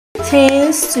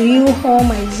Greetings to you all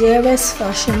my dearest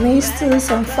fashionistas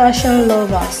and fashion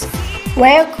lovers.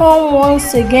 Welcome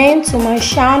once again to my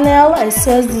channel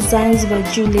SS Designs by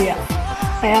Julia.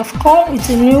 I have come with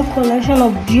a new collection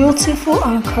of beautiful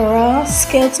Ankara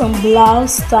skirts and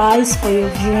blouse styles for your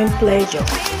viewing pleasure.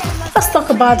 Let's talk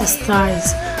about the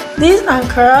styles. These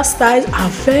Ankara styles are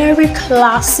very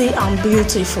classy and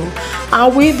beautiful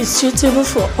and will be suitable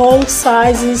for all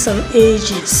sizes and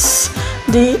ages.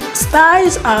 The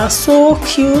styles are so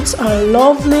cute and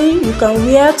lovely. You can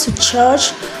wear to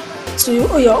church,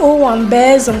 to your own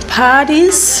bears and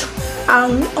parties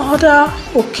and other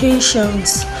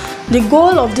occasions. The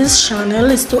goal of this channel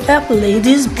is to help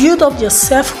ladies build up your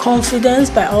self-confidence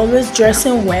by always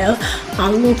dressing well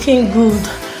and looking good.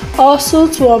 Also,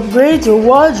 to upgrade your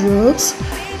wardrobes.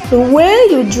 The way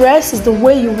you dress is the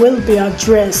way you will be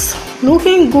addressed.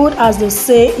 Looking good, as they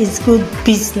say, is good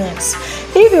business.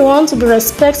 If you want to be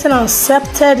respected and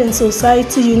accepted in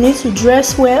society, you need to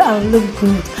dress well and look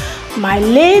good. My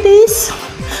ladies,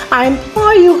 I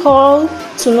implore you all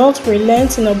to not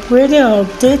relent in upgrading and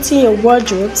updating your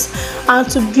wardrobes and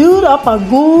to build up a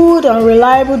good and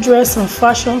reliable dress and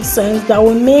fashion sense that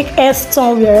will make us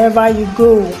turn wherever you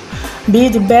go. Be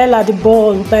the belle at the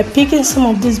ball by picking some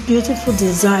of these beautiful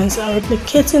designs and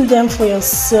replicating them for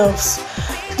yourselves.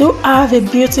 Do have a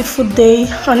beautiful day,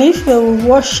 and if you're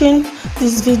watching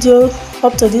this video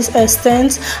up to this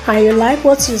extent and you like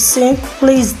what you see,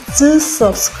 please do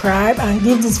subscribe and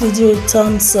give this video a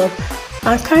thumbs up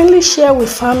and kindly share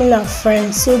with family and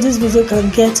friends so this video can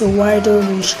get a wider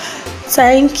reach.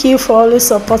 Thank you for always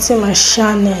supporting my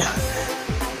channel.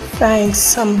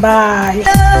 Thanks and bye.